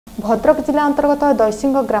भद्रक जिला अंतर्गत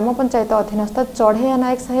दैसिंग ग्राम पंचायत अधीनस्थ चढ़ैया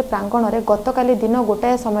नायक साहेब प्रांगण में गतकाली दिन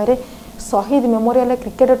गोटाए समय शहीद मेमोरियल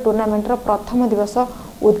क्रिकेट टूर्नामेंटर प्रथम दिवस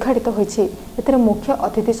उद्घाटित होती। मुख्य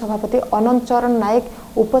अतिथि सभापति अनंत चरण नायक,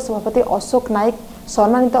 उपसभापति अशोक नायक,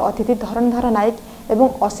 सम्मानित अतिथि धरणधर नायक एवं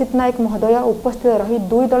असित नायक महोदय उपस्थित रही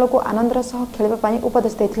दुई दल को आनंदर सह खेलिबा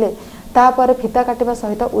उपदेश देथिले। तापर फिता काटिबा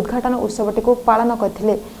सहित उद्घाटन उत्सवटी को पालन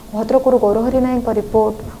करथिले। भद्रकରୁ गौरहरी नायक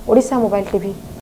रिपोर्ट, ओडिशा मोबाइल टीवी।